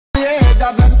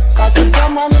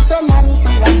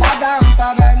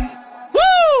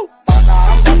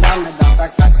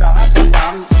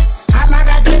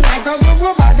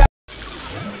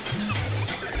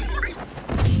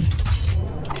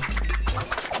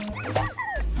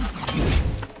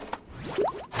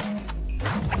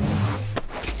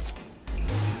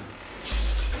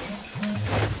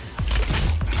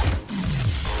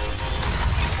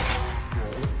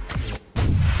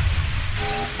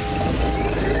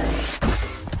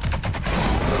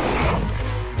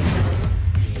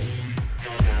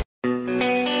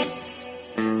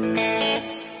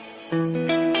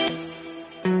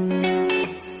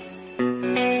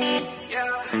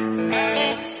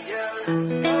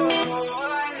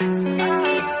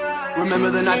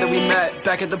Remember the night that we met,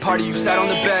 back at the party, you sat on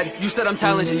the bed. You said I'm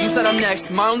talented, you said I'm next.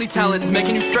 My only talent is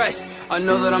making you stressed. I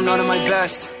know that I'm not at my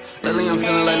best. Lately I'm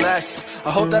feeling like less.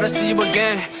 I hope that I see you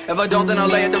again. If I don't, then I'll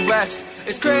lay it to rest.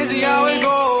 It's crazy how it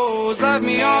goes, left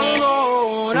me all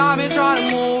alone. I've been trying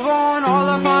to move on, all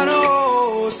I find a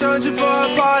hole. Searching for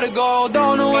a pot of gold,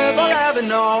 don't know if I'll ever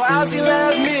know. How she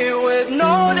left me with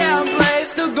no damn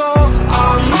place to go.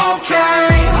 I'm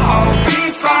okay, I'll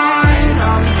be fine.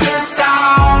 I'm just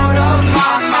out of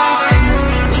my mind.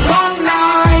 Long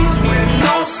nights with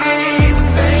no sleep,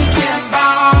 thinking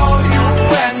about you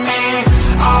and me.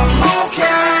 I'm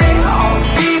okay, I'll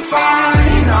be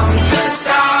fine. I'm just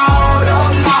out of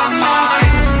my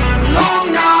mind. Long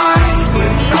nights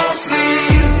with no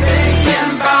sleep, thinking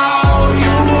about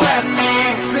you and me.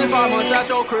 Spent 5 months at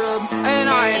your crib, and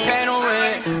I ain't paying no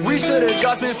rent. We should've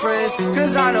just been friends,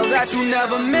 cause I know that you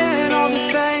never meant all the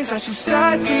things that you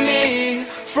said to me.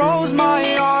 Froze my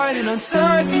heart in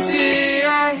uncertainty.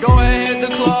 Go ahead, hit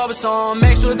the club or something,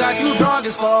 make sure that you drunk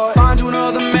as fuck. Find you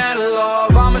another man to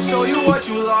love, I'ma show you what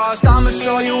you lost. I'ma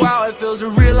show you how it feels to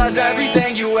realize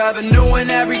everything you ever knew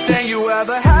and everything you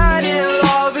ever had in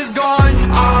love is gone.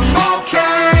 I'm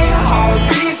okay, I'll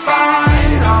be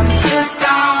fine. I'm just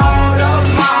out of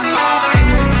my mind.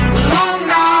 Long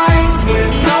nights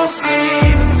with no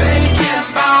sleep, thinking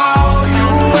about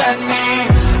you and me.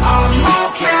 I'm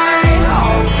okay,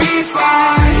 I'll be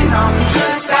fine. I'm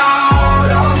just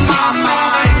out of my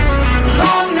mind.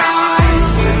 Long nights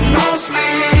with no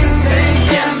sleep,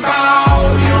 thinking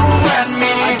about you and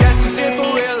me. I guess it's it for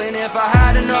real, and if I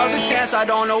had another chance, I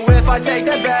don't know if I'd take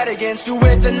that bet against you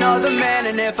with another man.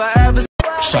 And if I ever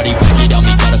Shawty, back it on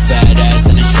me, got a fat ass.